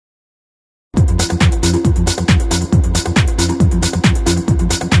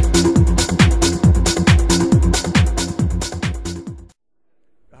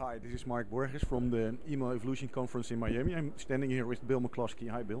is Mark Borges from the Email Evolution Conference in Miami. I'm standing here with Bill McCloskey.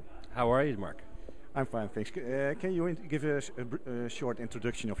 Hi, Bill. How are you, Mark? I'm fine, thanks. Can you give us a short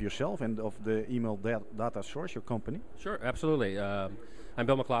introduction of yourself and of the email data source, your company? Sure, absolutely. I'm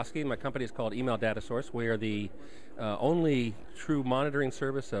Bill McCloskey. My company is called Email Data Source. We are the only true monitoring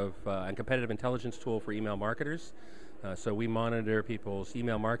service of and competitive intelligence tool for email marketers. So we monitor people's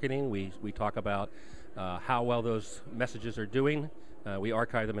email marketing. We talk about how well those messages are doing. We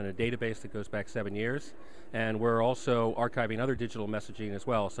archive them in a database that goes back 7 years. And we're also archiving other digital messaging as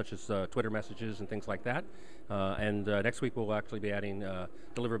well, such as Twitter messages and things like that. Next week we'll actually be adding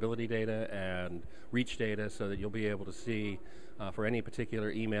deliverability data and reach data so that you'll be able to see for any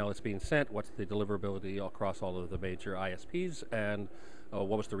particular email that's being sent, what's the deliverability across all of the major ISPs and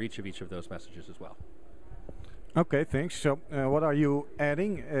what was the reach of each of those messages as well. Okay, thanks. So what are you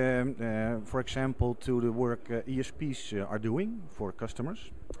adding, for example, to the work ESPs are doing for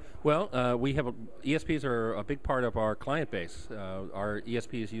customers? Well, ESPs are a big part of our client base. Our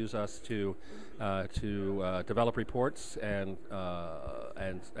ESPs use us to develop reports and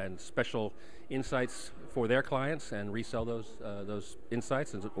special insights for their clients and resell those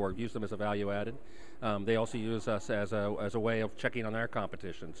insights or use them as a value added. They also use us as a way of checking on their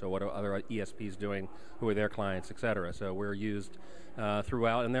competition. So what are other ESPs doing? Who are their clients, et cetera? So we're used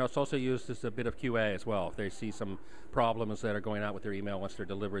throughout, and they're also used as a bit of QA as well. If they see some problems that are going out with their email once they're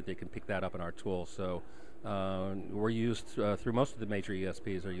delivered, they can pick that up in our tool. So we're used through most of the major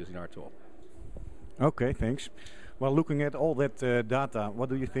ESPs are using our tool. Okay, thanks. Well, looking at all that data, what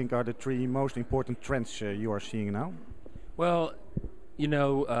do you think are the three most important trends you are seeing now? Well, you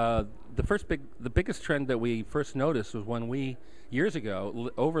know, the biggest trend that we first noticed was when we, years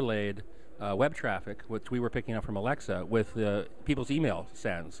ago, overlaid web traffic, which we were picking up from Alexa, with people's email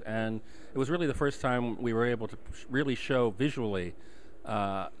sends. And it was really the first time we were able to really show visually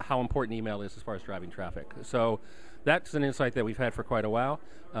how important email is as far as driving traffic. So that's an insight that we've had for quite a while.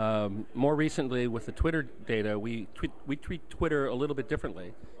 More recently, with the Twitter data, we treat Twitter a little bit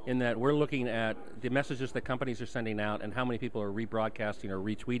differently in that we're looking at the messages that companies are sending out and how many people are rebroadcasting or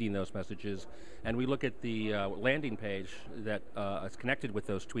retweeting those messages. And we look at the landing page that is connected with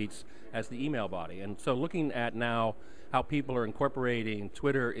those tweets as the email body. And so looking at now how people are incorporating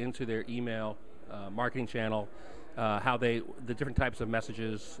Twitter into their email marketing channel, how the different types of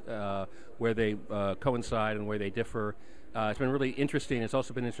messages, where they coincide and where they differ. It's been really interesting. It's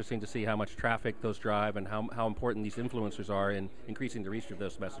also been interesting to see how much traffic those drive and how important these influencers are in increasing the reach of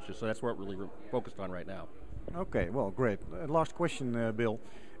those messages. So that's what we're really focused on right now. Okay, well, great. Last question, Bill.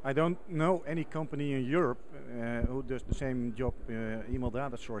 I don't know any company in Europe who does the same job Email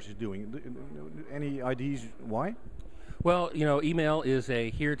Data Source is doing. Any ideas why? Well, you know, email is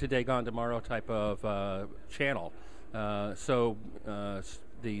a here today, gone tomorrow type of channel. So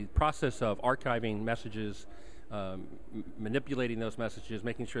the process of archiving messages, manipulating those messages,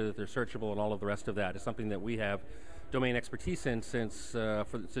 making sure that they're searchable and all of the rest of that is something that we have domain expertise in since the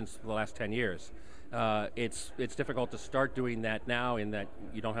last 10 years. It's difficult to start doing that now in that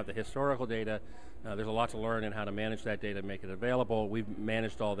you don't have the historical data. There's a lot to learn in how to manage that data, make it available. We've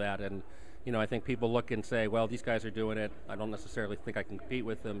managed all that, and you know, I think people look and say, well, these guys are doing it. I don't necessarily think I can compete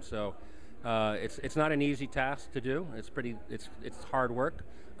with them. So it's not an easy task to do. It's hard work.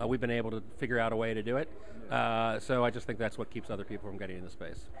 We've been able to figure out a way to do it. So I just think that's what keeps other people from getting into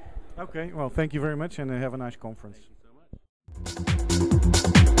space. Okay, well, thank you very much and have a nice conference. Thank you so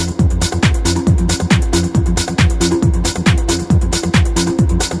much.